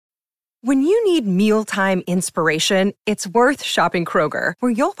When you need mealtime inspiration, it's worth shopping Kroger,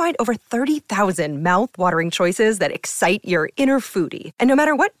 where you'll find over 30,000 mouth-watering choices that excite your inner foodie. And no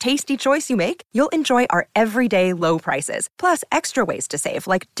matter what tasty choice you make, you'll enjoy our everyday low prices, plus extra ways to save,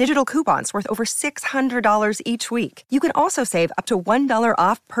 like digital coupons worth over $600 each week. You can also save up to $1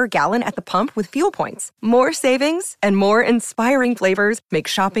 off per gallon at the pump with fuel points. More savings and more inspiring flavors make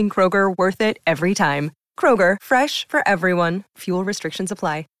shopping Kroger worth it every time. Kroger, fresh for everyone. Fuel restrictions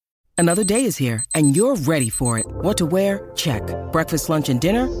apply. Another day is here, and you're ready for it. What to wear? Check. Breakfast, lunch, and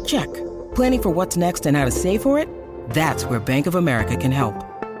dinner? Check. Planning for what's next and how to save for it? That's where Bank of America can help.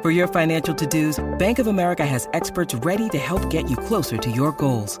 For your financial to-dos, Bank of America has experts ready to help get you closer to your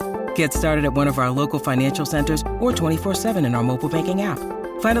goals. Get started at one of our local financial centers or 24/7 in our mobile banking app.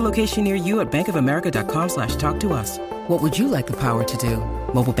 Find a location near you at bankofamerica.com/talktous. What would you like the power to do?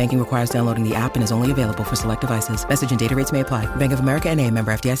 Mobile banking requires downloading the app and is only available for select devices. Message and data rates may apply. Bank of America N.A.,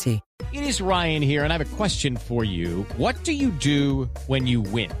 member FDIC. It is Ryan here, and I have a question for you. What do you do when you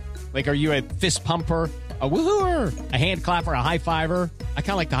win? Like, are you a fist pumper, a woo-hooer, a hand clapper, a high-fiver? I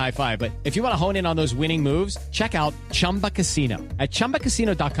kind of like the high-five, but if you want to hone in on those winning moves, check out Chumba Casino. At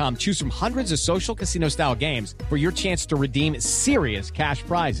ChumbaCasino.com, choose from hundreds of social casino-style games for your chance to redeem serious cash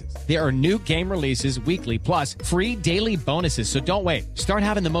prizes. There are new game releases weekly, plus free daily bonuses, so don't wait. Start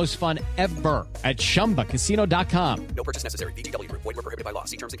having the most fun ever at ChumbaCasino.com. No purchase necessary. VGW Group. Void where prohibited by law.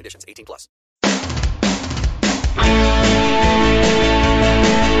 See terms and conditions. 18+.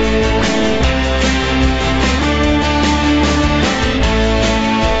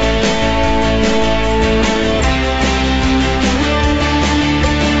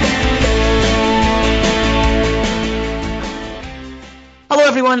 Hello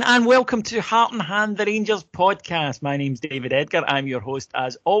everyone and welcome to Heart and Hand, the Rangers podcast. My name's David Edgar, I'm your host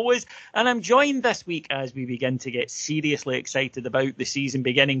as always, and I'm joined this week as we begin to get seriously excited about the season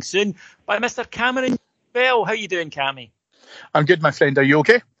beginning soon by Mr. Cameron Bell. How you doing, Cammy? I'm good, my friend. Are you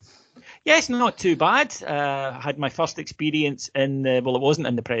okay? Yes, not too bad. I had my first experience in it wasn't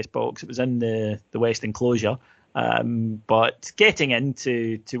in the press box, it was in the West Enclosure. But getting in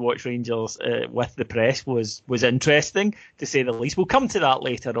to watch Rangers with the press was interesting, to say the least. We'll come to that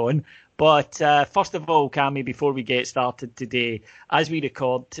later on. But first of all, Cammy, before we get started today, as we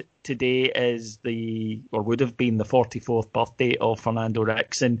record, today is would have been the 44th birthday of Fernando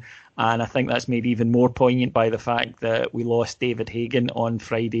Ricksen. And I think that's made even more poignant by the fact that we lost David Hagan on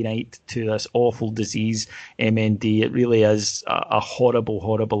Friday night to this awful disease, MND. It really is a horrible,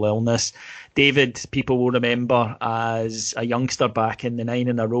 horrible illness. David, people will remember as a youngster back in the 9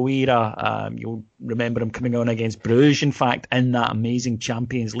 in a row era. You'll remember him coming on against Bruges, in fact, in that amazing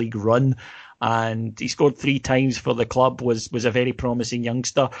Champions League run. And he scored 3 times for the club, was a very promising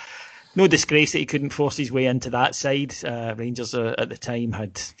youngster. No disgrace that he couldn't force his way into that side. Rangers at the time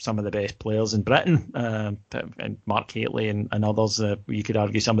had some of the best players in Britain, and Mark Hateley and others. You could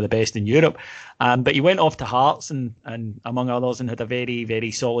argue some of the best in Europe. But he went off to Hearts and among others, and had a very,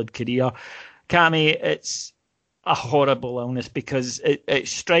 very solid career. Cammy, it's a horrible illness because it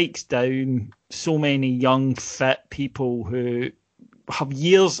strikes down so many young, fit people who have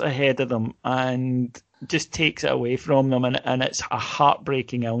years ahead of them and just takes it away from them, and it's a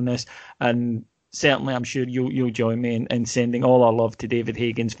heartbreaking illness. And certainly I'm sure you'll join me in sending all our love to David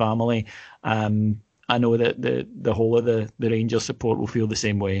Hagan's family. I know that the whole of the Rangers support will feel the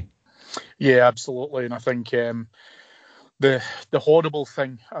same way. Yeah, absolutely. And I think the horrible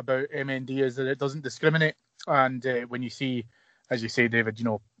thing about MND is that it doesn't discriminate. And when you see, as you say, David,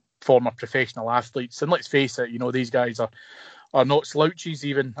 former professional athletes, and let's face it, these guys are not slouches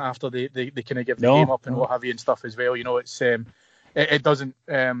even after they kind of give the game up and what have you and stuff as well. It's it doesn't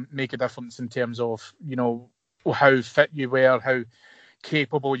make a difference in terms of how fit you were, how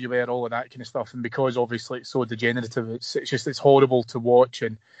capable you were, all of that kind of stuff. And because obviously it's so degenerative, it's horrible to watch.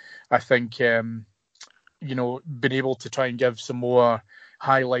 And I think being able to try and give some more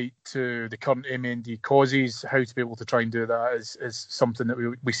highlight to the current MND causes, how to be able to try and do that is something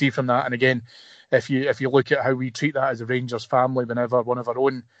that we see from that. And again, if you look at how we treat that as a Rangers family, whenever one of our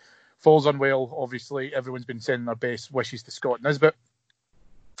own falls unwell, obviously everyone's been sending their best wishes to Scott Nisbet.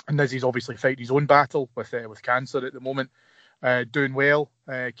 And Nizzy's obviously fighting his own battle with cancer at the moment, doing well,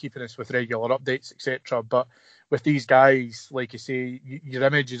 keeping us with regular updates, etc. But with these guys, like you say, your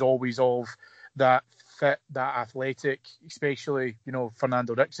image is always of that fit, that athletic, especially,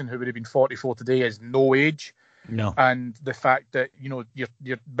 Fernando Ricksen, who would have been 44 today, is no age. No. And the fact that, your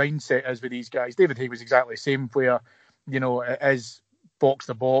mindset is with these guys, David Haig was exactly the same, where, it is box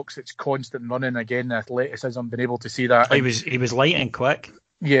to box, it's constant running, again, the athleticism, being able to see that. He was light and quick.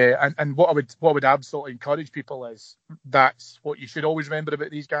 Yeah, and what I would absolutely encourage people is that's what you should always remember about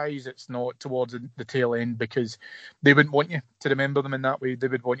these guys. It's not towards the tail end, because they wouldn't want you to remember them in that way. They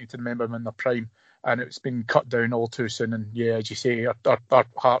would want you to remember them in their prime, and it's been cut down all too soon. And yeah, as you say, our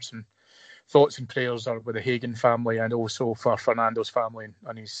hearts and thoughts and prayers are with the Hagen family, and also for Fernando's family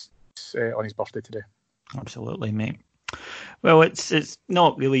on his birthday today. Absolutely, mate. Well, it's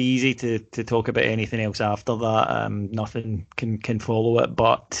not really easy to talk about anything else after that. Nothing can follow it,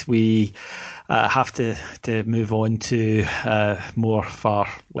 but we have to move on to more far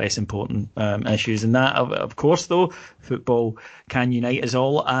less important issues. And that, of course, though, football can unite us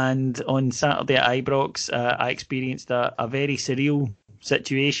all. And on Saturday at Ibrox, I experienced a very surreal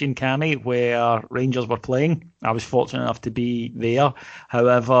situation, Cammy, where Rangers were playing. I was fortunate enough to be there.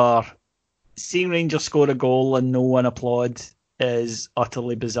 However, seeing Rangers score a goal and no one applaud is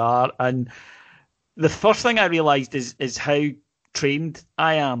utterly bizarre. And the first thing I realised is how trained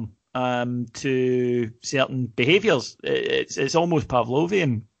I am to certain behaviours. It's almost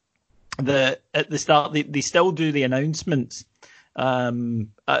Pavlovian. At the start, they still do the announcements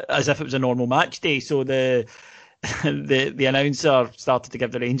as if it was a normal match day. So the announcer started to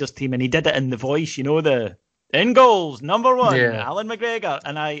give the Rangers team, and he did it in the voice, the in goals, number 1, Alan McGregor.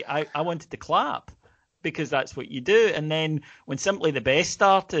 And I wanted to clap, because that's what you do. And then when Simply the Best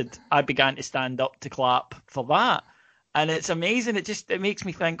started, I began to stand up to clap for that. And it's amazing. It makes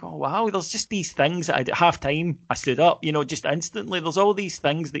me think, oh, wow, there's just these things that at half time I stood up, just instantly. There's all these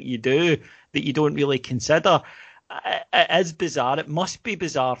things that you do that you don't really consider. It is bizarre. It must be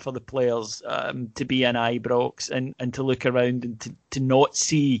bizarre for the players to be in Ibrox and to look around and to not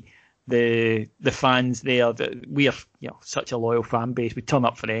see the fans there. That we are such a loyal fan base. We turn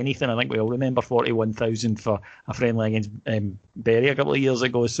up for anything. I think we all remember 41,000 for a friendly against Bury a couple of years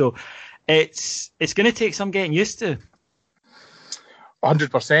ago. So it's going to take some getting used to.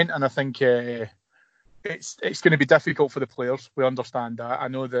 100%, and I think it's going to be difficult for the players. We understand that. I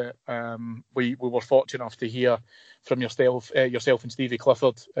know that we were fortunate enough to hear from yourself and Stevie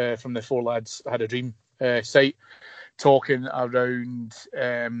Clifford from the Four Lads Had a Dream site, talking around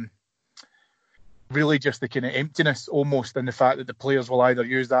really just the kind of emptiness almost, and the fact that the players will either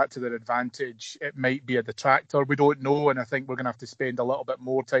use that to their advantage. It might be a detractor. We don't know, and I think we're going to have to spend a little bit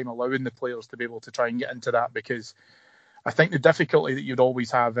more time allowing the players to be able to try and get into that, because I think the difficulty that you'd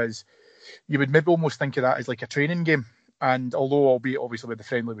always have is you would maybe almost think of that as like a training game. And although, albeit obviously with the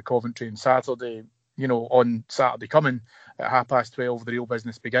friendly with Coventry on Saturday, on Saturday coming at 12:30, the real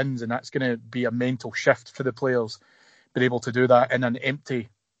business begins, and that's going to be a mental shift for the players, being able to do that in an empty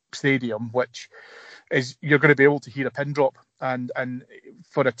stadium, which is, you're going to be able to hear a pin drop. And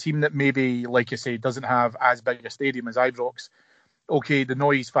for a team that maybe, like I say, doesn't have as big a stadium as Ibrox, okay, the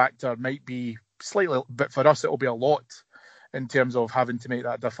noise factor might be slightly, but for us it'll be a lot in terms of having to make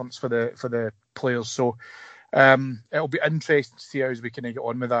that difference for the players. So it'll be interesting to see how we can get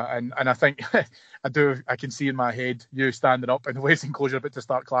on with that. And I think I can see in my head you standing up in the West Enclosure about to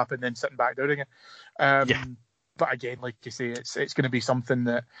start clapping, then sitting back down again. But again, like you say, it's going to be something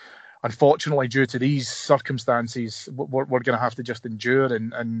that, unfortunately, due to these circumstances, we're going to have to just endure.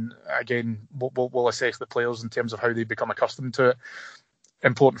 And again, we'll assess the players in terms of how they become accustomed to it.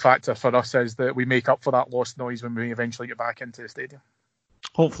 Important factor for us is that we make up for that lost noise when we eventually get back into the stadium.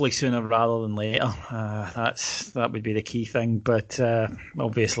 Hopefully sooner rather than later. That would be the key thing. But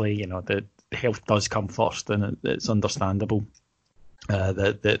obviously, the health does come first, and it's understandable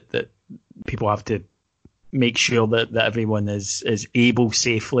that people have to make sure that everyone is able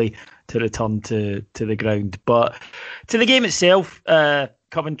safely to return to the ground. But to the game itself,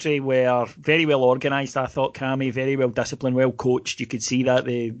 Coventry were very well organised, I thought, Cammy, very well disciplined, well coached. You could see that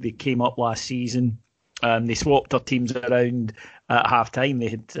they came up last season. They swapped their teams around at half-time. They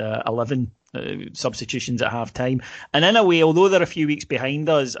had 11 substitutions at half-time. And in a way, although they're a few weeks behind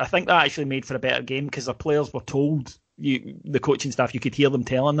us, I think that actually made for a better game, because the players were told, the coaching staff, you could hear them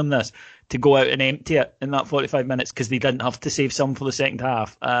telling them this, to go out and empty it in that 45 minutes, because they didn't have to save some for the second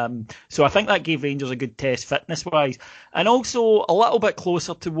half. So I think that gave Rangers a good test fitness-wise, and also a little bit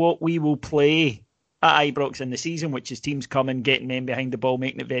closer to what we will play at Ibrox in the season, which is teams coming, getting men behind the ball,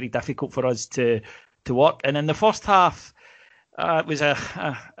 making it very difficult for us to work. And in the first half, it was a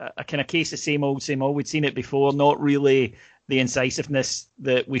kind of case of same old. We'd seen it before, not really the incisiveness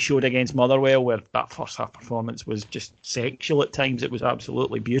that we showed against Motherwell, where that first half performance was just sexual at times. It was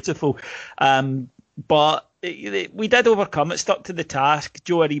absolutely beautiful. But we did overcome it, stuck to the task.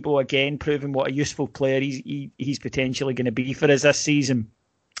 Joe Aribo again proving what a useful player he's potentially going to be for us this season.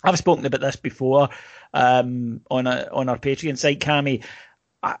 I've spoken about this before on our Patreon site, Cammy.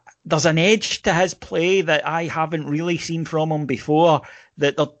 there's an edge to his play that I haven't really seen from him before.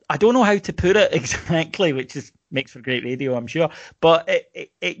 I don't know how to put it exactly, which makes for great radio, I'm sure. But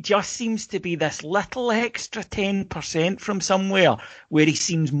it just seems to be this little extra 10% from somewhere where he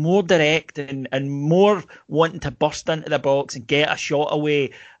seems more direct and more wanting to burst into the box and get a shot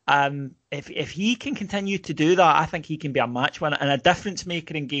away. If he can continue to do that, I think he can be a match winner and a difference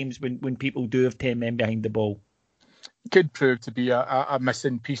maker in games when people do have 10 men behind the ball. Could prove to be a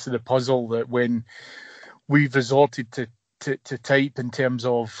missing piece of the puzzle that when we've resorted to type in terms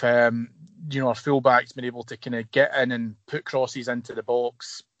of our fullbacks being able to kind of get in and put crosses into the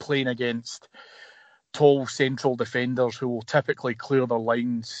box, playing against tall central defenders who will typically clear their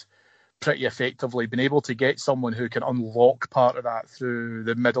lines pretty effectively, being able to get someone who can unlock part of that through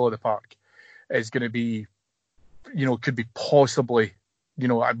the middle of the park is going to be, could be possibly,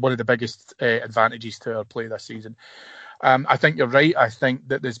 one of the biggest advantages to our play this season. I think you're right. I think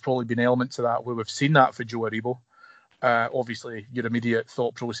that there's probably been elements of that where we've seen that for Joe Aribo. Obviously, your immediate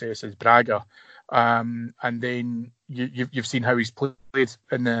thought process is Braga, and then you've seen how he's played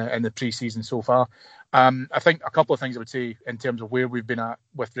in the pre-season so far. I think a couple of things I would say in terms of where we've been at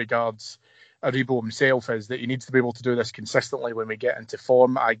with regards Aribo himself is that he needs to be able to do this consistently when we get into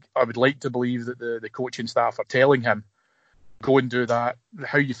form. I would like to believe that the coaching staff are telling him, go and do that.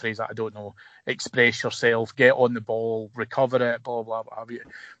 How you phrase that, I don't know. Express yourself, get on the ball, recover it, blah, blah, blah, blah,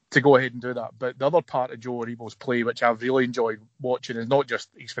 to go ahead and do that. But the other part of Joe Aribo's play, which I've really enjoyed watching, is not just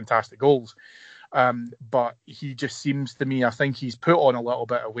his fantastic goals, but he just seems to me, I think he's put on a little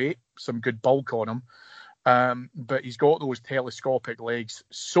bit of weight, some good bulk on him, but he's got those telescopic legs,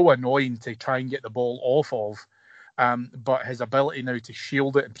 so annoying to try and get the ball off of. But his ability now to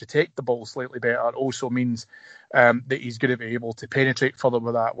shield it and protect the ball slightly better also means that he's going to be able to penetrate further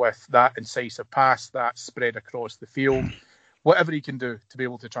with that incisive pass, that spread across the field, whatever he can do to be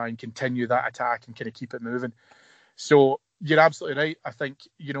able to try and continue that attack and kind of keep it moving. So you're absolutely right. I think,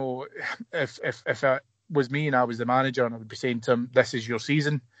 if it was me and I was the manager and I would be saying to him, this is your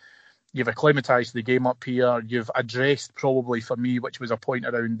season. You've acclimatised the game up here. You've addressed probably for me, which was a point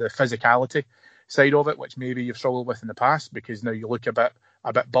around the physicality side of it, which maybe you've struggled with in the past because now you look a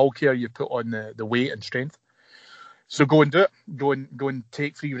bit bulkier. You've put on the weight and strength. So go and do it. Go and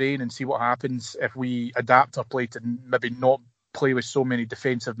take free rein and see what happens if we adapt our play to maybe not play with so many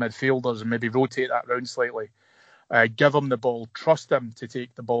defensive midfielders and maybe rotate that round slightly. Give him the ball, trust him to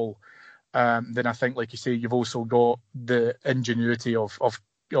take the ball. Then I think, like you say, you've also got the ingenuity of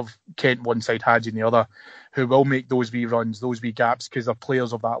Kent one side, Hadji on the other, who will make those wee runs, those wee gaps, because they're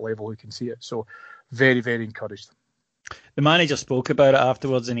players of that level who can see it. So very, very encouraged. The manager spoke about it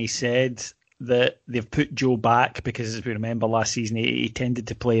afterwards and he said that they've put Joe back because, as we remember last season, he tended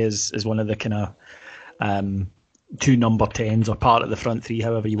to play as one of the kind of two number 10s or part of the front three,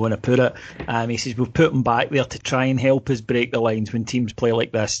 however you want to put it. He says we've put him back there to try and help us break the lines when teams play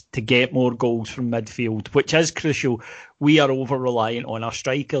like this, to get more goals from midfield, which is crucial. We are over-reliant on our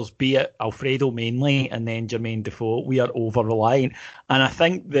strikers, be it Alfredo mainly and then Jermaine Defoe. We are over-reliant. And I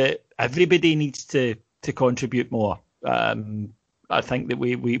think that everybody needs to contribute more. I think that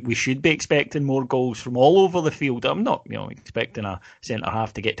we should be expecting more goals from all over the field. I'm not expecting a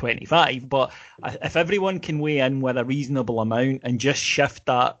centre-half to get 25, but if everyone can weigh in with a reasonable amount and just shift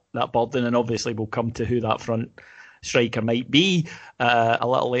that burden, and obviously we'll come to who that front striker might be a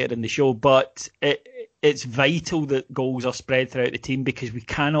little later in the show, but it's vital that goals are spread throughout the team because we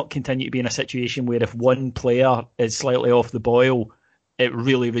cannot continue to be in a situation where if one player is slightly off the boil, it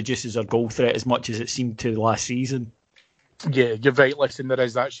really reduces our goal threat as much as it seemed to last season. Yeah, you're right. Listen, there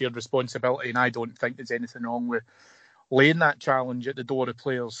is that shared responsibility, and I don't think there's anything wrong with laying that challenge at the door of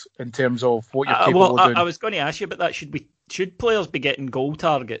players in terms of what you're capable of doing. I was going to ask you about that. Should players be getting goal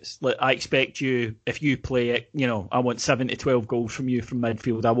targets? Like, I expect you, if you play it, I want 7 to 12 goals from you from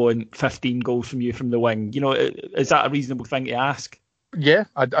midfield. I want 15 goals from you from the wing. Is that a reasonable thing to ask? Yeah,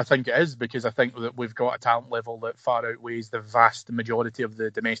 I think it is, because I think that we've got a talent level that far outweighs the vast majority of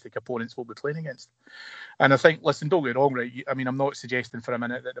the domestic opponents we'll be playing against. And I think, listen, don't get me wrong, right? I mean, I'm not suggesting for a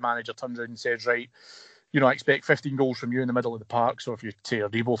minute that the manager turns around and says, right, I expect 15 goals from you in the middle of the park. So if you say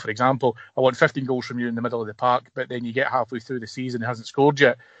Aribo, for example, I want 15 goals from you in the middle of the park, but then you get halfway through the season and hasn't scored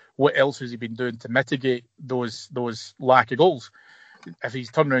yet. What else has he been doing to mitigate those lack of goals? If he's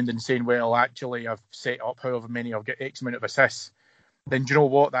turning around and saying, well, actually, I've set up however many, I've got X amount of assists, then do you know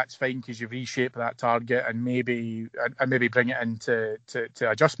what? That's fine, because you've reshaped that target and maybe bring it into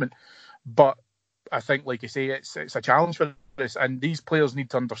adjustment. But I think, like you say, it's a challenge for us, and these players need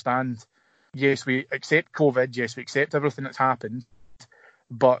to understand. Yes, we accept COVID. Yes, we accept everything that's happened,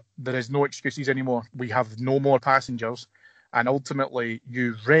 but there is no excuses anymore. We have no more passengers, And ultimately,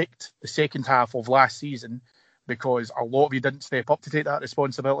 you wrecked the second half of last season because a lot of you didn't step up to take that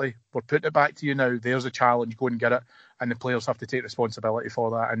responsibility. We're putting it back to you now. There's a challenge. Go and get it. And the players have to take responsibility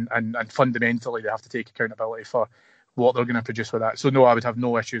for that. And fundamentally, they have to take accountability for what they're going to produce with that. So, no, I would have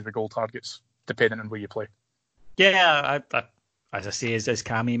no issues with goal targets, depending on where you play. Yeah, as I say, as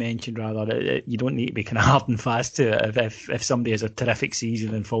Cammy mentioned, you don't need to be kind of hard and fast to it. If somebody has a terrific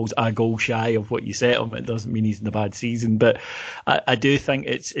season and falls a goal shy of what you set him, it doesn't mean he's in a bad season. But I do think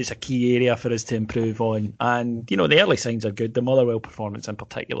it's a key area for us to improve on. And, the early signs are good. The Motherwell performance in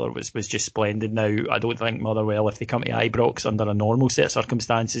particular was just splendid. Now, I don't think Motherwell, if they come to Ibrox under a normal set of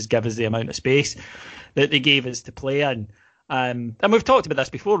circumstances, give us the amount of space that they gave us to play in. And we've talked about this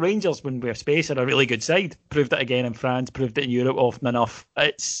before. Rangers, when we have space, are a really good side. Proved it again in France, proved it in Europe often enough.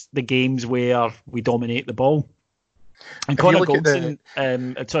 It's the games where we dominate the ball. And Connor Goldson,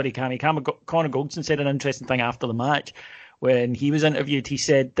 Connor Goldson said an interesting thing after the match. When he was interviewed, he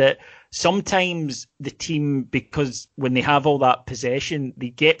said that sometimes the team, because when they have all that possession, they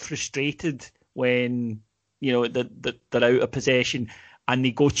get frustrated when, they're out of possession. And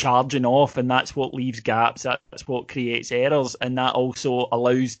they go charging off, and that's what leaves gaps. That's what creates errors, and that also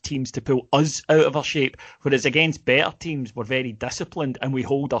allows teams to pull us out of our shape. Whereas against better teams, we're very disciplined and we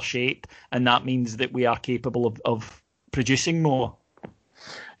hold our shape, and that means that we are capable of producing more.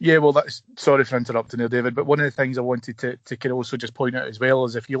 Yeah, well, sorry for interrupting there, David, but one of the things I wanted to kind of also just point out as well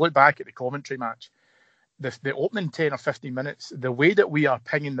is if you look back at the Coventry match, the opening 10 or 15 minutes, the way that we are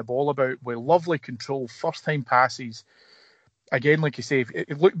pinging the ball about with lovely control, first-time passes. Again, like you say, if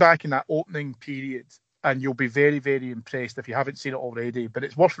you look back in that opening period, and you'll be very, very impressed if you haven't seen it already, but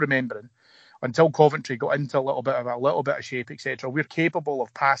it's worth remembering, until Coventry got into a little bit of shape, etc., we're capable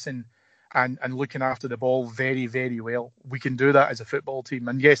of passing and looking after the ball very, very well. We can do that as a football team.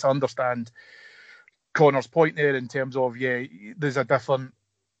 And yes, I understand Connor's point there in terms of, there's a different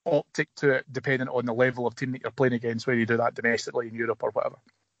optic to it depending on the level of team that you're playing against, whether you do that domestically in Europe or whatever.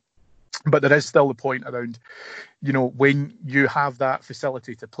 But there is still the point around, when you have that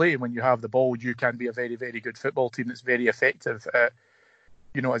facility to play, when you have the ball, you can be a very, very good football team that's very effective at,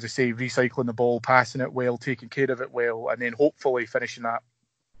 as I say, recycling the ball, passing it well, taking care of it well, and then hopefully finishing that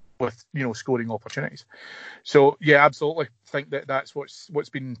with, scoring opportunities. So, yeah, absolutely. I think that's what's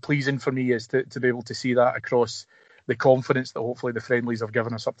been pleasing for me is to be able to see that across the confidence that hopefully the friendlies have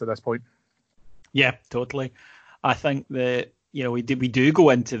given us up to this point. Yeah, totally. I think that we do go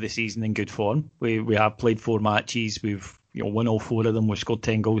into the season in good form. We have played 4 matches. We've won all 4 of them. We've scored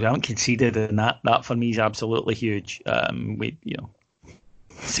 10 goals. I haven't conceded, and that for me is absolutely huge.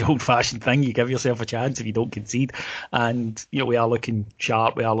 It's the old-fashioned thing. You give yourself a chance if you don't concede, and we are looking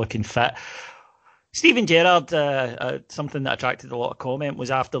sharp. We are looking fit. Steven Gerrard, something that attracted a lot of comment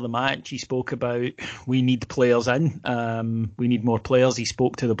was after the match. He spoke about we need players in. We need more players. He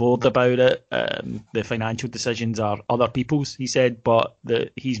spoke to the board about it. The financial decisions are other people's, he said, but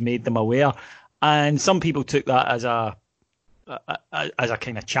he's made them aware. And some people took that as a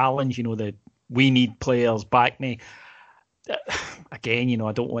kind of challenge. That we need players, back me. Again,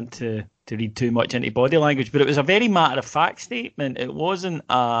 I don't want to read too much into body language, but it was a very matter-of-fact statement. It wasn't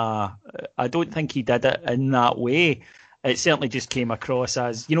I don't think he did it in that way. It certainly just came across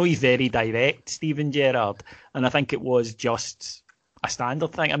as, he's very direct, Steven Gerrard, and I think it was just a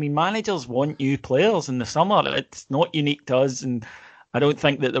standard thing. I mean, managers want new players in the summer. It's not unique to us, and I don't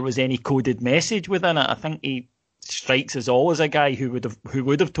think that there was any coded message within it. I think he strikes us all as a guy who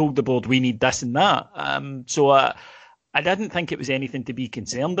would have told the board we need this and that. So I didn't think it was anything to be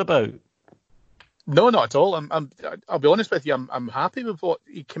concerned about. No, not at all. I'll be honest with you. I'm happy with what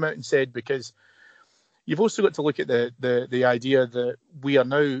he came out and said, because you've also got to look at the idea that we are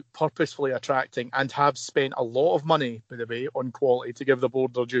now purposefully attracting and have spent a lot of money, by the way, on quality, to give the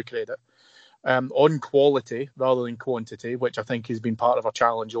board their due credit, on quality rather than quantity, which I think has been part of our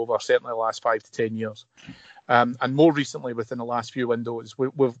challenge over certainly the last 5 to 10 years, and more recently within the last few windows,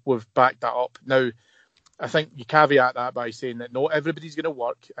 we've backed that up. Now, I think you caveat that by saying that not everybody's going to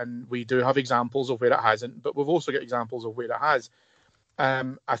work, and we do have examples of where it hasn't, but we've also got examples of where it has.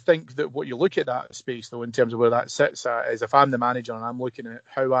 I think that what you look at that space, though, in terms of where that sits at, is if I'm the manager and I'm looking at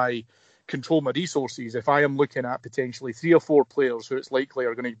how I control my resources, if I am looking at potentially 3 or 4 players who it's likely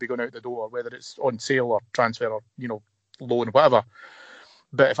are going to be going out the door, whether it's on sale or transfer or, loan, whatever.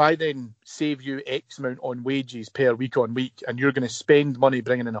 But if I then save you X amount on wages per week on week, and you're going to spend money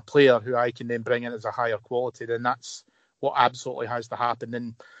bringing in a player who I can then bring in as a higher quality, then that's what absolutely has to happen.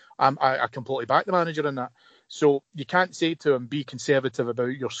 Then I completely back the manager in that. So you can't say to him, be conservative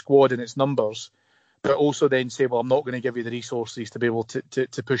about your squad and its numbers, but also then say, well, I'm not going to give you the resources to be able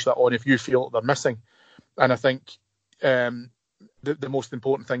to push that on if you feel they're missing. And I think the most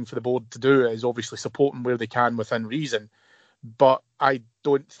important thing for the board to do is obviously support them where they can within reason. But I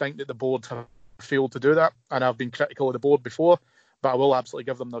don't think that the board have failed to do that. And I've been critical of the board before, but I will absolutely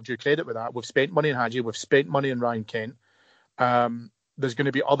give them their due credit with that. We've spent money on Hagi, we've spent money on Ryan Kent. There's going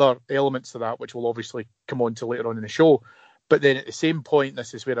to be other elements to that which we'll obviously come on to later on in the show. But then at the same point,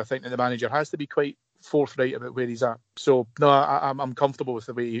 this is where I think that the manager has to be quite forthright about where he's at. So no, I'm comfortable with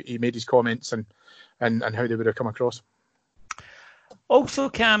the way he made his comments and how they would have come across. Also,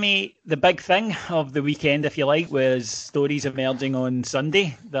 Cammy, the big thing of the weekend, if you like, was stories emerging on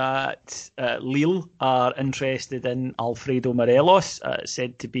Sunday that Lille are interested in Alfredo Morelos,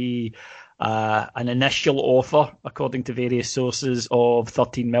 said to be an initial offer, according to various sources, of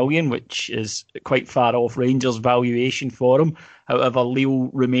 13 million, which is quite far off Rangers' valuation for him. However, Lille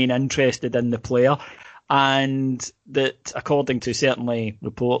remain interested in the player. And that, according to certainly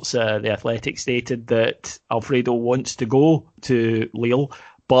reports, the Athletic stated that Alfredo wants to go to Lille,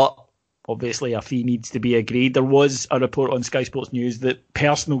 but obviously a fee needs to be agreed. There was a report on Sky Sports News that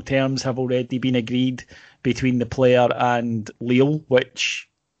personal terms have already been agreed between the player and Lille, which,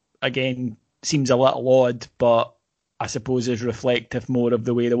 again, seems a little odd, but I suppose is reflective more of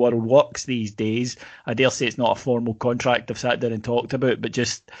the way the world works these days. I dare say it's not a formal contract I've sat down and talked about, but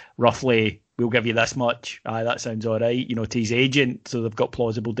just roughly, we'll give you this much. Aye, that sounds all right, to his agent, so they've got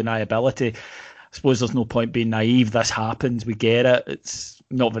plausible deniability. I suppose there's no point being naive. This happens. We get it. It's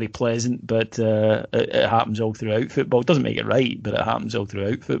not very pleasant, but it happens all throughout football. It doesn't make it right, but it happens all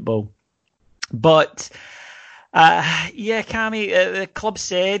throughout football. But, Cammy, the club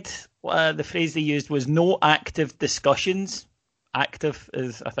said, the phrase they used was no active discussions. Active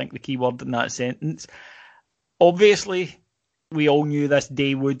is, I think, the key word in that sentence. Obviously, we all knew this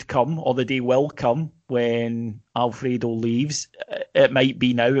day would come, or the day will come, when Alfredo leaves. It might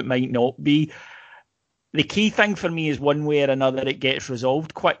be now, it might not be. The key thing for me is one way or another it gets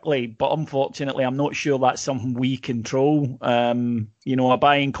resolved quickly, but unfortunately I'm not sure that's something we control. A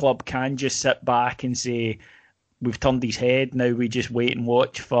buying club can just sit back and say, we've turned his head, now we just wait and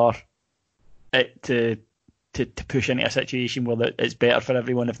watch for it to push into a situation where it's better for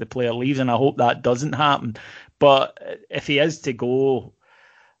everyone if the player leaves, and I hope that doesn't happen. But if he is to go,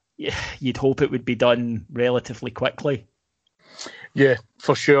 you'd hope it would be done relatively quickly. Yeah,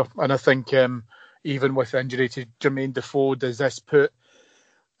 for sure. And I think even with injury to Jermaine Defoe, does this put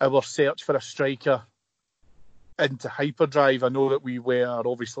our search for a striker into hyperdrive? I know that we were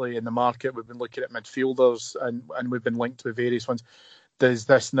obviously in the market. We've been looking at midfielders and we've been linked with various ones. Does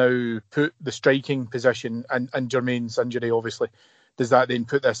this now put the striking position and Jermaine's injury, obviously, does that then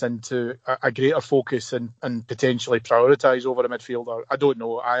put this into a greater focus and potentially prioritise over a midfielder? I don't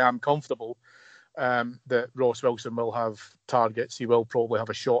know. I am comfortable that Ross Wilson will have targets. He will probably have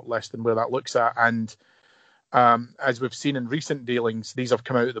a short list and where that looks at. And as we've seen in recent dealings, these have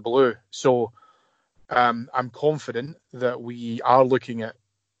come out of the blue. So I'm confident that we are looking at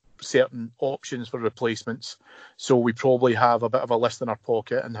certain options for replacements. So we probably have a bit of a list in our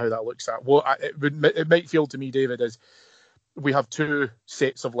pocket and how that looks at. It might feel to me, David, is we have two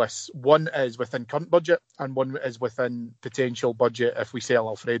sets of lists. One is within current budget and one is within potential budget if we sell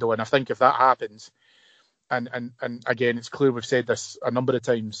Alfredo. And I think if that happens, and again, it's clear we've said this a number of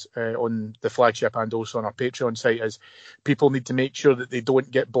times on the flagship and also on our Patreon site, is people need to make sure that they don't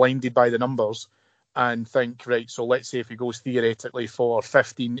get blinded by the numbers and think, right, so let's say if he goes theoretically for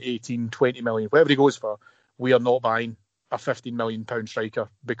 15, 18, 20 million, whatever he goes for, we are not buying a £15 million striker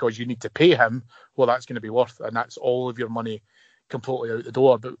because you need to pay him what that's going to be worth, and that's all of your money completely out the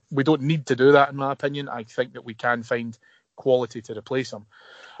door. But we don't need to do that, in my opinion. I think that we can find quality to replace him.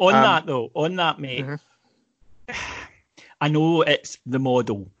 On that, mate, I know it's the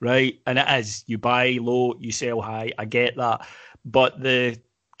model, right? And it is. You buy low, you sell high. I get that. But the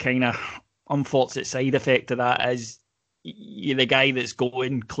kind of unfortunate side effect of that is the guy that's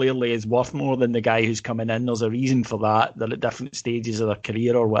going clearly is worth more than the guy who's coming in. There's a reason for that. They're at different stages of their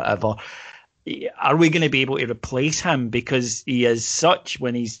career or whatever. Are we going to be able to replace him? Because he is such,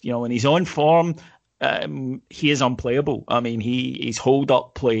 when he's on form, he is unplayable. I mean, his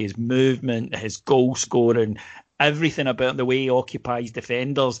hold-up play, his movement, his goal scoring, everything about the way he occupies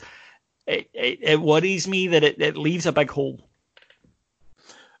defenders, it worries me that it leaves a big hole.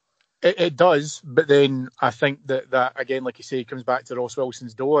 It does, but then I think that again, like you say, comes back to Ross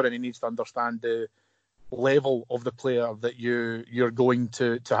Wilson's door, and he needs to understand the level of the player that you're going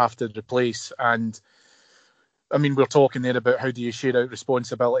to have to replace. And I mean, we're talking there about how do you share out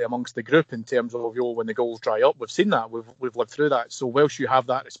responsibility amongst the group in terms of when the goals dry up. We've seen that, we've lived through that. So whilst you have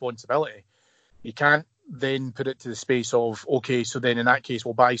that responsibility, you can't then put it to the space of, okay, so then in that case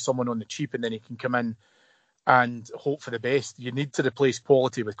we'll buy someone on the cheap and then he can come in and hope for the best. You need to replace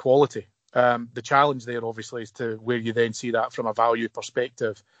quality with quality. The challenge there, obviously, is to where you then see that from a value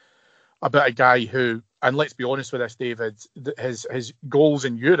perspective about a guy who, and let's be honest with this, David, his goals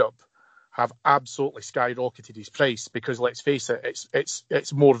in Europe have absolutely skyrocketed his price because, let's face it,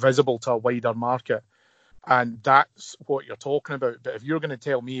 it's more visible to a wider market. And that's what you're talking about. But if you're going to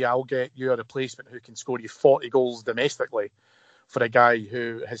tell me I'll get you a replacement who can score you 40 goals domestically for a guy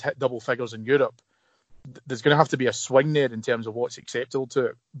who has hit double figures in Europe, there's going to have to be a swing there in terms of what's acceptable to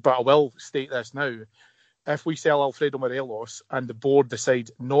it. But I will state this now. If we sell Alfredo Morelos and the board decide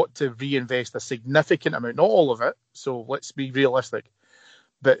not to reinvest a significant amount, not all of it, so let's be realistic,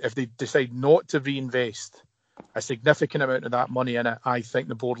 but if they decide not to reinvest a significant amount of that money in it, I think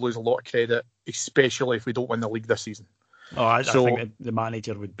the board lose a lot of credit, especially if we don't win the league this season. Oh, I think the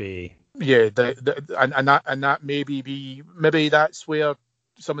manager would be... Yeah, and that maybe that's where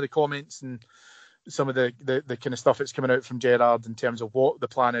some of the comments and some of the kind of stuff that's coming out from Gerrard in terms of what the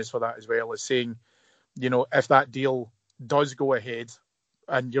plan is for that as well, is saying, if that deal does go ahead,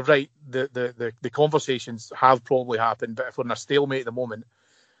 and you're right, the conversations have probably happened, but if we're in a stalemate at the moment,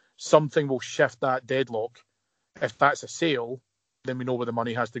 something will shift that deadlock. If that's a sale, then we know where the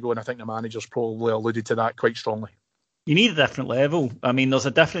money has to go, and I think the manager's probably alluded to that quite strongly. You need a different level. I mean, there's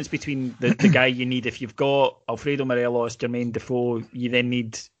a difference between the guy you need. If you've got Alfredo Morelos, Jermaine Defoe, you then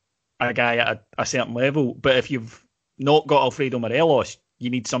need a guy at a certain level. But if you've not got Alfredo Morelos, you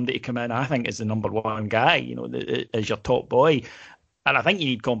need somebody to come in, I think, as the number one guy, as your top boy. And I think you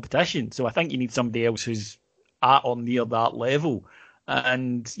need competition. So I think you need somebody else who's at or near that level.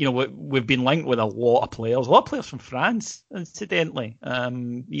 And, we've been linked with a lot of players from France, incidentally,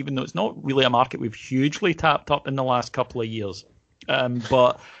 even though it's not really a market we've hugely tapped up in the last couple of years.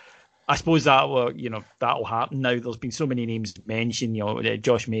 But I suppose that'll happen now. There's been so many names mentioned.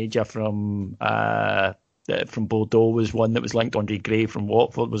 Josh Major from Bordeaux was one that was linked. Andre Gray from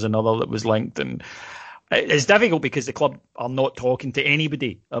Watford was another that was linked. And it's difficult because the club are not talking to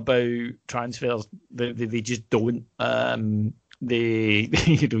anybody about transfers. They just don't.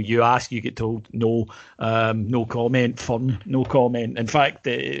 You ask, you get told no, no comment, fun, no comment. In fact,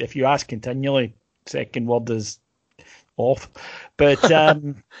 if you ask continually, second word is off. But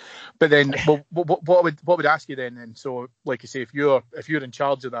but then, what would I ask you then? And so, like I say, if you're in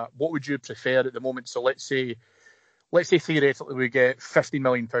charge of that, what would you prefer at the moment? So let's say theoretically we get £50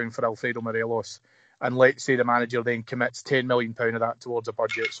 million for Alfredo Morelos, and let's say the manager then commits £10 million of that towards a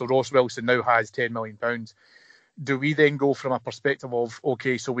budget. So Ross Wilson now has £10 million. Do we then go from a perspective of,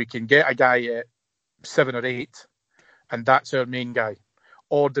 okay, so we can get a guy at 7 or 8 and that's our main guy?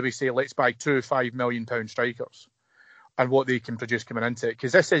 Or do we say, let's buy two £5 million strikers and what they can produce coming into it?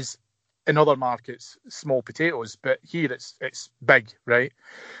 Because this is, in other markets, small potatoes, but here it's big, right?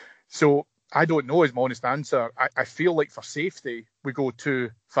 So I don't know is my honest answer. I feel like for safety, we go two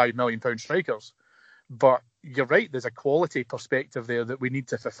 £5 million strikers. But you're right, there's a quality perspective there that we need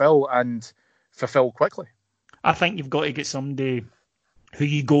to fulfil and fulfil quickly. I think you've got to get somebody who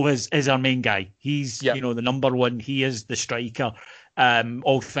you go as our main guy. He's, the number one. He is the striker,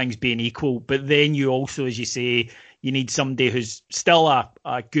 all things being equal. But then you also, as you say, you need somebody who's still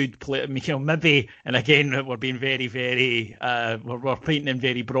a good player. Maybe, and again, we're being very, very, we're painting in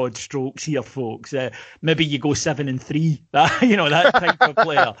very broad strokes here, folks. Maybe you go 7-3, that type of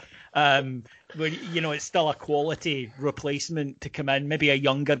player. Where, it's still a quality replacement to come in. Maybe a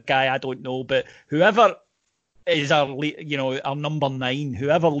younger guy, I don't know. But whoever is our number 9,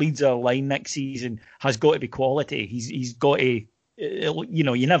 whoever leads our line next season has got to be quality. He's got to,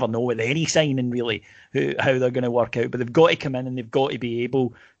 you never know with any signing really how they're going to work out, but they've got to come in and they've got to be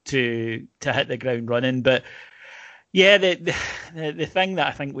able to hit the ground running. But yeah, the thing that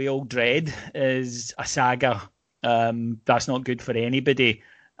I think we all dread is a saga. That's not good for anybody.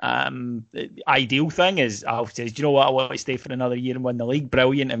 The ideal thing is Alf says, do you know what, I want to stay for another year and win the league.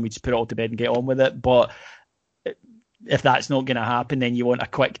 Brilliant, and we just put it all to bed and get on with it. But if that's not going to happen, then you want a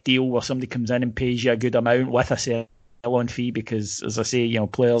quick deal where somebody comes in and pays you a good amount with a sell-on fee, because, as I say,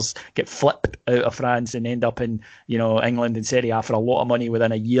 players get flipped out of France and end up in, England and Serie A for a lot of money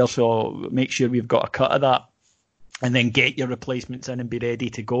within a year. So make sure we've got a cut of that, and then get your replacements in and be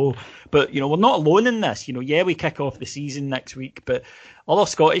ready to go. But, we're not alone in this. We kick off the season next week, but other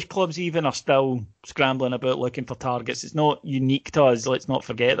Scottish clubs even are still scrambling about looking for targets. It's not unique to us. Let's not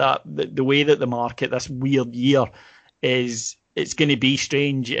forget that. The way that the market this weird year is, it's going to be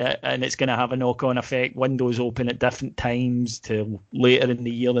strange, and it's going to have a knock-on effect. Windows open at different times to later in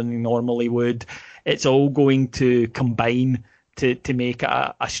the year than they normally would. It's all going to combine to make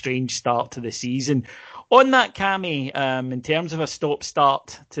a strange start to the season. On that, Cammy, in terms of a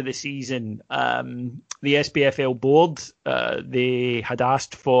stop-start to the season, the SPFL board, they had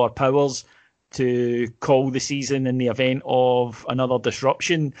asked for powers to call the season in the event of another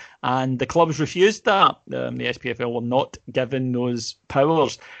disruption, and the clubs refused that. The SPFL were not given those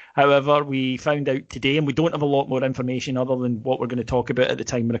powers. However, we found out today, and we don't have a lot more information other than what we're going to talk about at the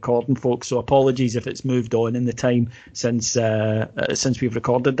time of recording, folks, so apologies if it's moved on in the time since we've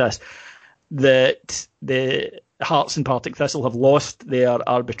recorded this, that the Hearts and Partick Thistle have lost their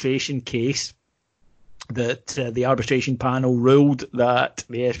arbitration case, that the arbitration panel ruled that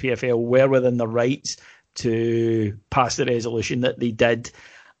the SPFL were within their rights to pass the resolution that they did.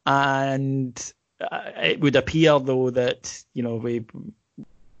 And it would appear, though, that, we're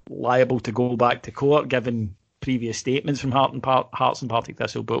liable to go back to court, given previous statements from Hearts and Partick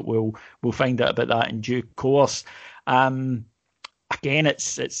Thistle, but we'll find out about that in due course. Again,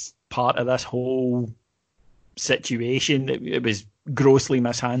 it's part of this whole situation. It was grossly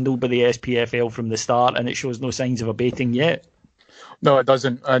mishandled by the SPFL from the start, and it shows no signs of abating yet. No, it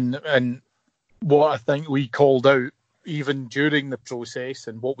doesn't. And what I think we called out even during the process,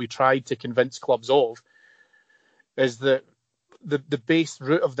 and what we tried to convince clubs of, is that the base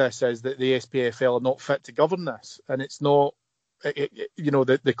root of this is that the SPFL are not fit to govern this, and it's not.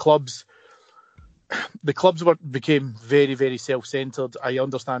 The clubs became very, very self-centred. I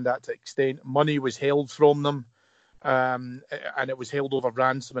understand that to an extent. Money was held from them. And it was held over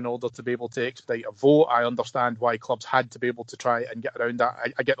ransom in order to be able to expedite a vote. I understand why clubs had to be able to try and get around that.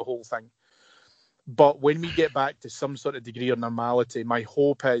 I get the whole thing. But when we get back to some sort of degree of normality, my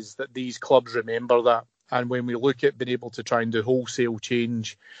hope is that these clubs remember that. And when we look at being able to try and do wholesale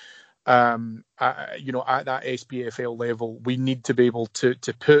change, at that SPFL level, we need to be able to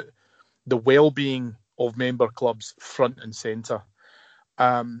put the well-being of member clubs front and centre.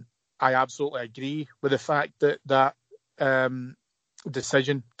 I absolutely agree with the fact that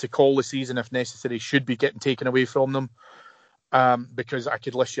decision to call the season, if necessary, should be getting taken away from them. Because I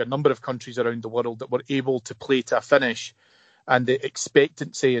could list you a number of countries around the world that were able to play to a finish, and the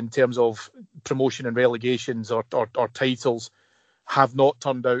expectancy in terms of promotion and relegations or titles have not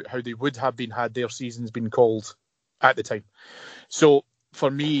turned out how they would have been had their seasons been called at the time. So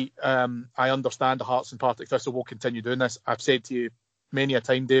for me, I understand the Hearts and Partick Thistle will continue doing this. I've said to you many a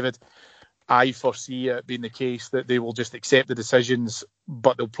time, David, I foresee it being the case that they will just accept the decisions,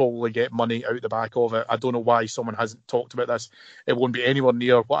 but they'll probably get money out the back of it. I don't know why someone hasn't talked about this. It won't be anywhere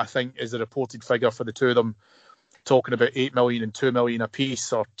near what I think is the reported figure for the two of them, talking about 8 million and 2 million a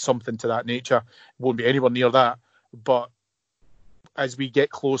piece or something to that nature. It won't be anywhere near that. But as we get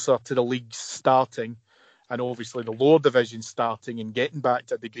closer to the leagues starting, and obviously the lower divisions starting and getting back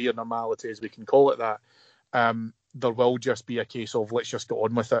to a degree of normality, as we can call it that, there will just be a case of let's just get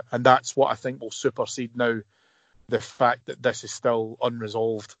on with it. And that's what I think will supersede now the fact that this is still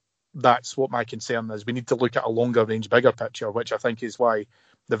unresolved. That's what my concern is. We need to look at a longer range, bigger picture, which I think is why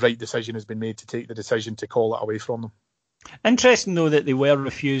the right decision has been made to take the decision to call it away from them. Interesting, though, that they were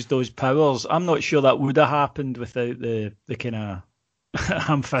refused those powers. I'm not sure that would have happened without the kind of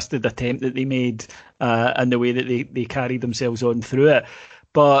ham-fisted attempt that they made and the way that they carried themselves on through it.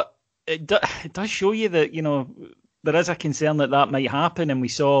 But it does show you that, there is a concern that might happen, and we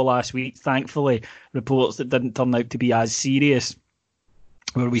saw last week, thankfully, reports that didn't turn out to be as serious,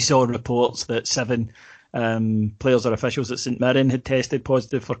 where we saw reports that 7 players or officials at St Mirren had tested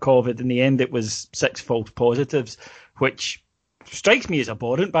positive for COVID. In the end, it was 6 false positives, which strikes me as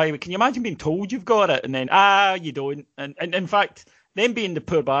abhorrent. By the way, can you imagine being told you've got it and then, you don't? And in fact, them being the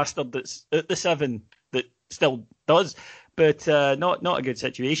poor bastard that's at the 7 that still does, but not a good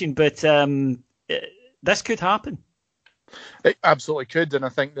situation. But this could happen. It absolutely could, and I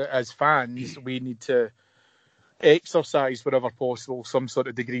think that as fans, we need to exercise wherever possible some sort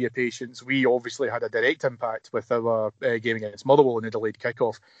of degree of patience. We obviously had a direct impact with our game against Motherwell in the delayed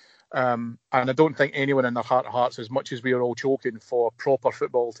kickoff, and I don't think anyone in their heart of hearts, as much as we are all choking for proper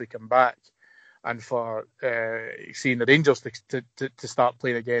football to come back and for seeing the Rangers to start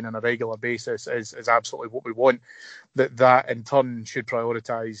playing again on a regular basis is absolutely what we want, that in turn should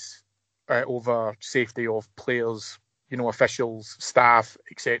prioritise over safety of players, officials, staff,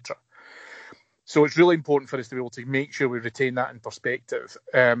 etc. So it's really important for us to be able to make sure we retain that in perspective.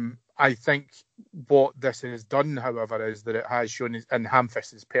 I think what this has done, however, is that it has shown, and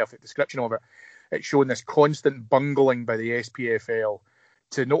ham-fist is a perfect description of it, it's shown this constant bungling by the SPFL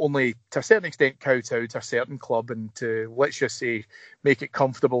to not only, to a certain extent, kowtow to a certain club and to, let's just say, make it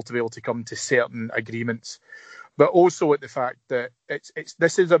comfortable to be able to come to certain agreements, but also at the fact that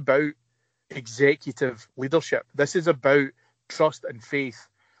this is about executive leadership. This is about trust and faith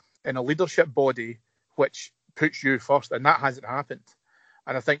in a leadership body which puts you first, and that hasn't happened.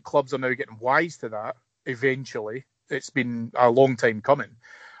 And I think clubs are now getting wise to that eventually. It's been a long time coming.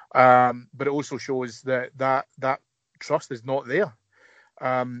 But it also shows that trust is not there.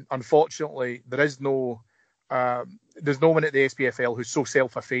 Unfortunately, there's no one at the SPFL who's so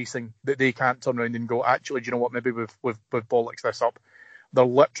self-effacing that they can't turn around and go, actually, do you know what, maybe we've bollocks this up. They're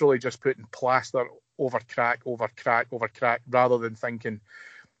literally just putting plaster over crack, rather than thinking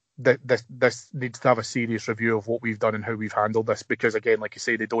that this needs to have a serious review of what we've done and how we've handled this, because, again, like you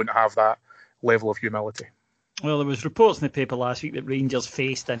say, they don't have that level of humility. Well, there was reports in the paper last week that Rangers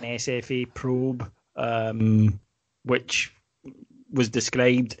faced an SFA probe, which was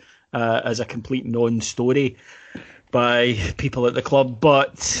described as a complete non-story by people at the club.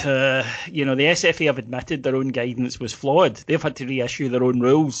 But, the SFA have admitted their own guidance was flawed. They've had to reissue their own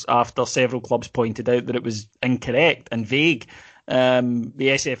rules after several clubs pointed out that it was incorrect and vague. The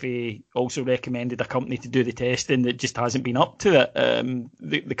SFA also recommended a company to do the testing that just hasn't been up to it.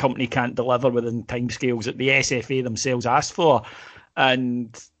 The company can't deliver within timescales that the SFA themselves asked for.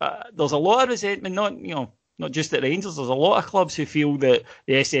 And there's a lot of resentment, not just at Rangers. There's a lot of clubs who feel that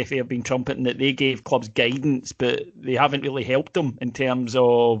the SFA have been trumpeting that they gave clubs guidance, but they haven't really helped them in terms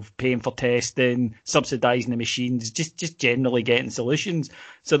of paying for testing, subsidising the machines, just generally getting solutions.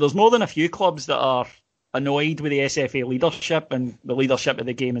 So there's more than a few clubs that are annoyed with the SFA leadership and the leadership of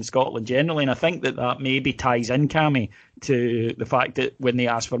the game in Scotland generally. And I think that maybe ties in, Cammy, to the fact that when they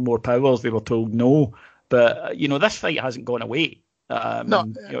asked for more powers, they were told no. But, this fight hasn't gone away.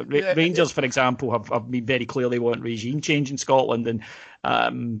 Rangers, for example, have been very clear they want regime change in Scotland,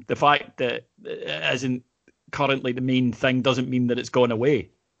 and the fact that it isn't currently the main thing doesn't mean that it's gone away.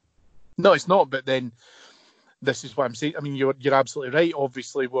 No, it's not. But then this is what I'm saying. I mean, you're absolutely right.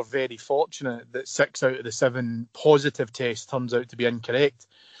 Obviously, we're very fortunate that 6 out of the 7 positive tests turns out to be incorrect.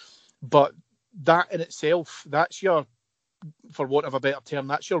 But that in itself, that's your, for want of a better term,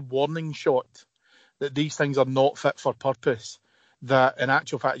 that's your warning shot that these things are not fit for purpose. That in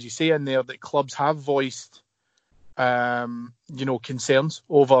actual fact, as you say in there, that clubs have voiced, concerns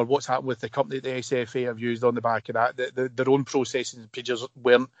over what's happened with the company that the SFA have used on the back of that. Their own processing procedures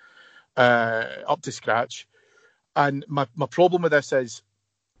weren't up to scratch. And my problem with this is,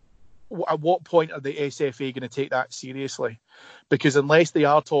 at what point are the SFA going to take that seriously? Because unless they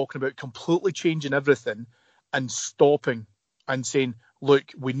are talking about completely changing everything and stopping and saying,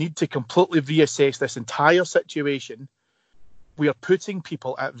 look, we need to completely reassess this entire situation, we are putting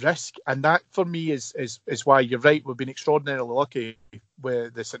people at risk. And that, for me, is why you're right. We've been extraordinarily lucky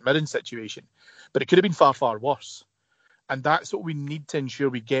with the St Mirren situation. But it could have been far, far worse. And that's what we need to ensure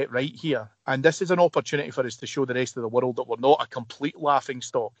we get right here. And this is an opportunity for us to show the rest of the world that we're not a complete laughing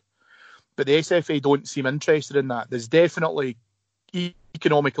stock. But the SFA don't seem interested in that. There's definitely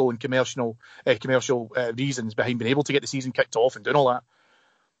economical and commercial reasons behind being able to get the season kicked off and doing all that.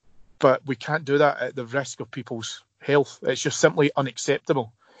 But we can't do that at the risk of people's health. It's just simply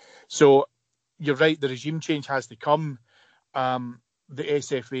unacceptable. So you're right, the regime change has to come. The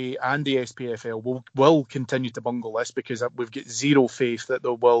SFA and the SPFL will continue to bungle this, because we've got zero faith that they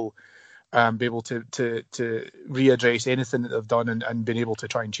will be able to readdress anything that they've done and been able to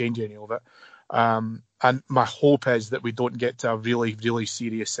try and change any of it. And my hope is that we don't get to a really, really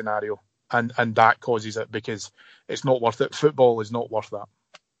serious scenario, and that causes it, because it's not worth it. Football is not worth that.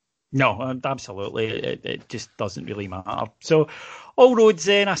 No, absolutely. It just doesn't really matter. So all roads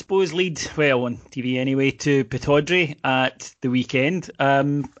then, I suppose, lead, well, on TV anyway, to Pittodrie at the weekend.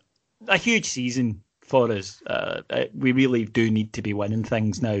 A huge season for us. We really do need to be winning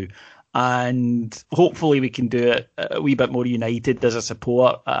things now. And hopefully we can do it a wee bit more united as a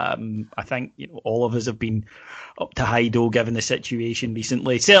support. I think all of us have been up to high-do given the situation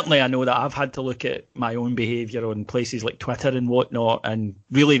recently. Certainly I know that I've had to look at my own behaviour on places like Twitter and whatnot and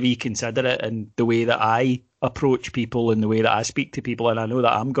really reconsider it and the way that I approach people and the way that I speak to people. And I know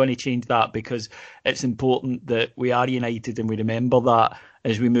that I'm going to change that, because it's important that we are united and we remember that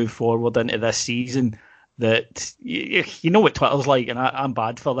as we move forward into this season. That you know what Twitter's like, and I'm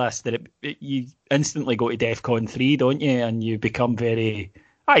bad for this, that you instantly go to DEFCON 3, don't you? And you become very,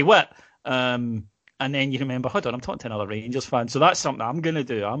 aye, what? And then you remember, hold on, I'm talking to another Rangers fan. So that's something I'm going to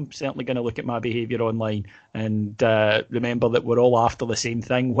do. I'm certainly going to look at my behaviour online and remember that we're all after the same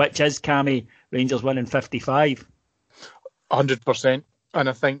thing, which is, Cammy, Rangers winning 55. 100%. And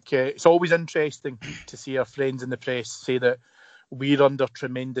I think it's always interesting to see our friends in the press say that we're under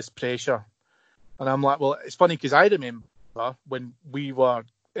tremendous pressure. And I'm like, well, it's funny, because I remember when we were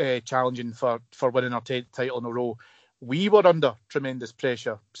challenging for winning our 10th title in a row, we were under tremendous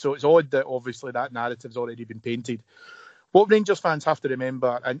pressure. So it's odd that obviously that narrative's already been painted. What Rangers fans have to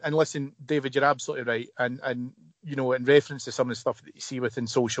remember, and listen, David, you're absolutely right, and you know, in reference to some of the stuff that you see within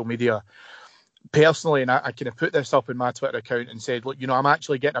social media, personally, and I kind of put this up in my Twitter account and said, look, you know, I'm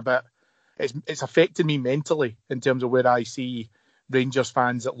actually getting a bit, it's affecting me mentally in terms of where I see Rangers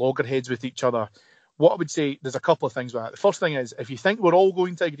fans at loggerheads with each other. What I would say, there's a couple of things with that. The first thing is, if you think we're all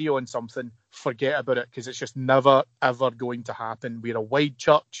going to agree on something, forget about it, because it's just never, ever going to happen. We're a wide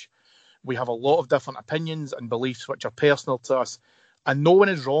church. We have a lot of different opinions and beliefs which are personal to us, and no one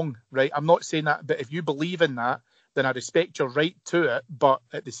is wrong, right? I'm not saying that, but if you believe in that, then I respect your right to it. But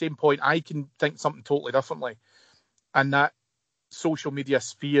at the same point, I can think something totally differently. And that social media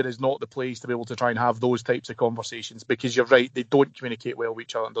sphere is not the place to be able to try and have those types of conversations, because you're right, they don't communicate well with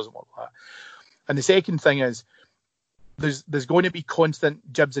each other and doesn't work like that. And the second thing is, there's going to be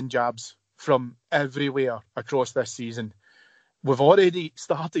constant jibs and jabs from everywhere across this season. We've already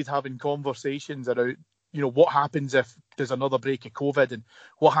started having conversations about, you know, what happens if there's another break of COVID, and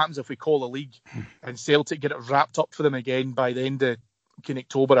what happens if we call a league and Celtic get it wrapped up for them again by the end of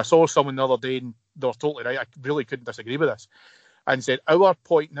October. I saw someone the other day, and they were totally right. I really couldn't disagree with this, and said our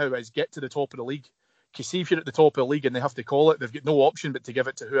point now is get to the top of the league. Because see, if you're at the top of the league and they have to call it, they've got no option but to give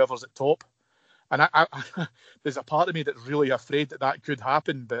it to whoever's at top. And I there's a part of me that's really afraid that could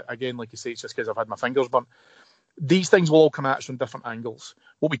happen. But again, like you say, it's just because I've had my fingers burnt. These things will all come at us from different angles.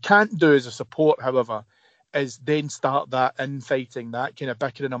 What we can't do as a support, however, is then start that infighting, that kind of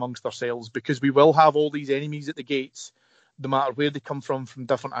bickering amongst ourselves, because we will have all these enemies at the gates, no matter where they come from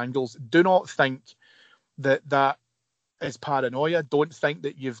different angles. Do not think that is paranoia. Don't think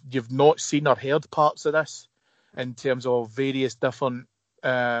that you've not seen or heard parts of this in terms of various different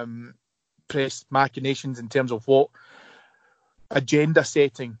press machinations in terms of what agenda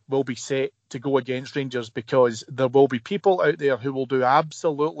setting will be set to go against Rangers, because there will be people out there who will do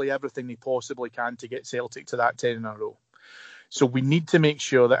absolutely everything they possibly can to get Celtic to that 10 in a row. So we need to make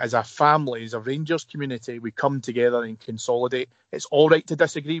sure that as a family, as a Rangers community, we come together and consolidate. It's all right to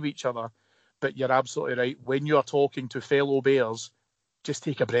disagree with each other, but you're absolutely right. When you're talking to fellow Bears, just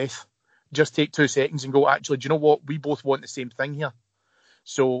take a breath. Just take 2 seconds and go, actually, do you know what? We both want the same thing here.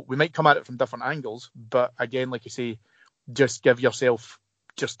 So we might come at it from different angles, but again, like you say, just give yourself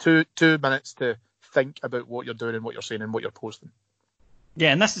just two minutes to think about what you're doing and what you're saying and what you're posting.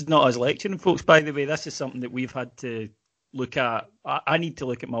 Yeah, and this is not us lecturing, folks, by the way. This is something that we've had to look at. I need to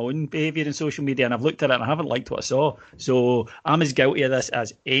look at my own behaviour in social media, and I've looked at it and I haven't liked what I saw. So I'm as guilty of this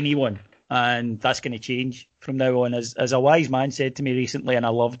as anyone, and that's going to change from now on. As a wise man said to me recently, and I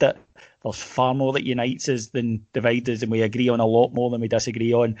loved it, there's far more that unites us than divides us, and we agree on a lot more than we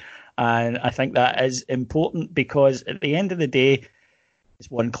disagree on. And I think that is important, because at the end of the day,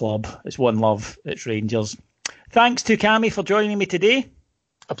 it's one club, it's one love, it's Rangers. Thanks to Cammy for joining me today.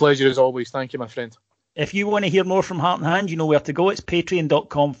 A pleasure as always. Thank you, my friend. If you want to hear more from Heart and Hand, you know where to go. It's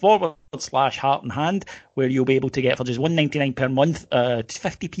patreon.com/Heart and Hand, where you'll be able to get, for just $1.99 per month,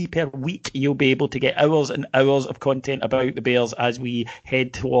 50p per week, you'll be able to get hours and hours of content about the Bears as we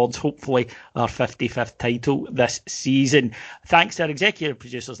head towards, hopefully, our 55th title this season. Thanks to our executive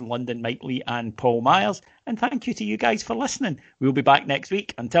producers in London, Mike Lee and Paul Myers. And thank you to you guys for listening. We'll be back next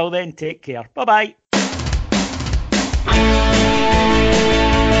week. Until then, take care. Bye-bye.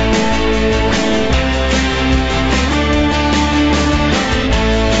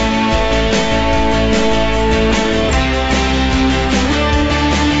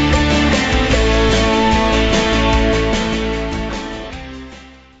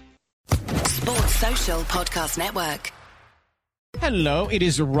 Social Podcast Network. Hello, it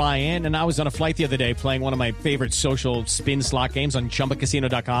is Ryan, and I was on a flight the other day playing one of my favorite social spin slot games on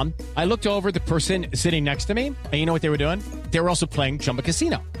ChumbaCasino.com. I looked over at the person sitting next to me, and you know what they were doing? They were also playing Chumba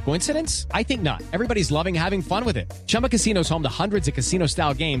Casino. Coincidence? I think not. Everybody's loving having fun with it. Chumba Casino is home to hundreds of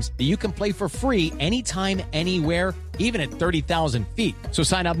casino-style games that you can play for free anytime, anywhere, even at 30,000 feet. So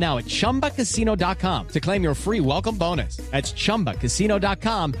sign up now at ChumbaCasino.com to claim your free welcome bonus. That's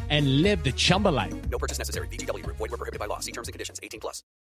ChumbaCasino.com and live the Chumba life. No purchase necessary. VGW Group. Void where prohibited by law. See terms and conditions. 18+.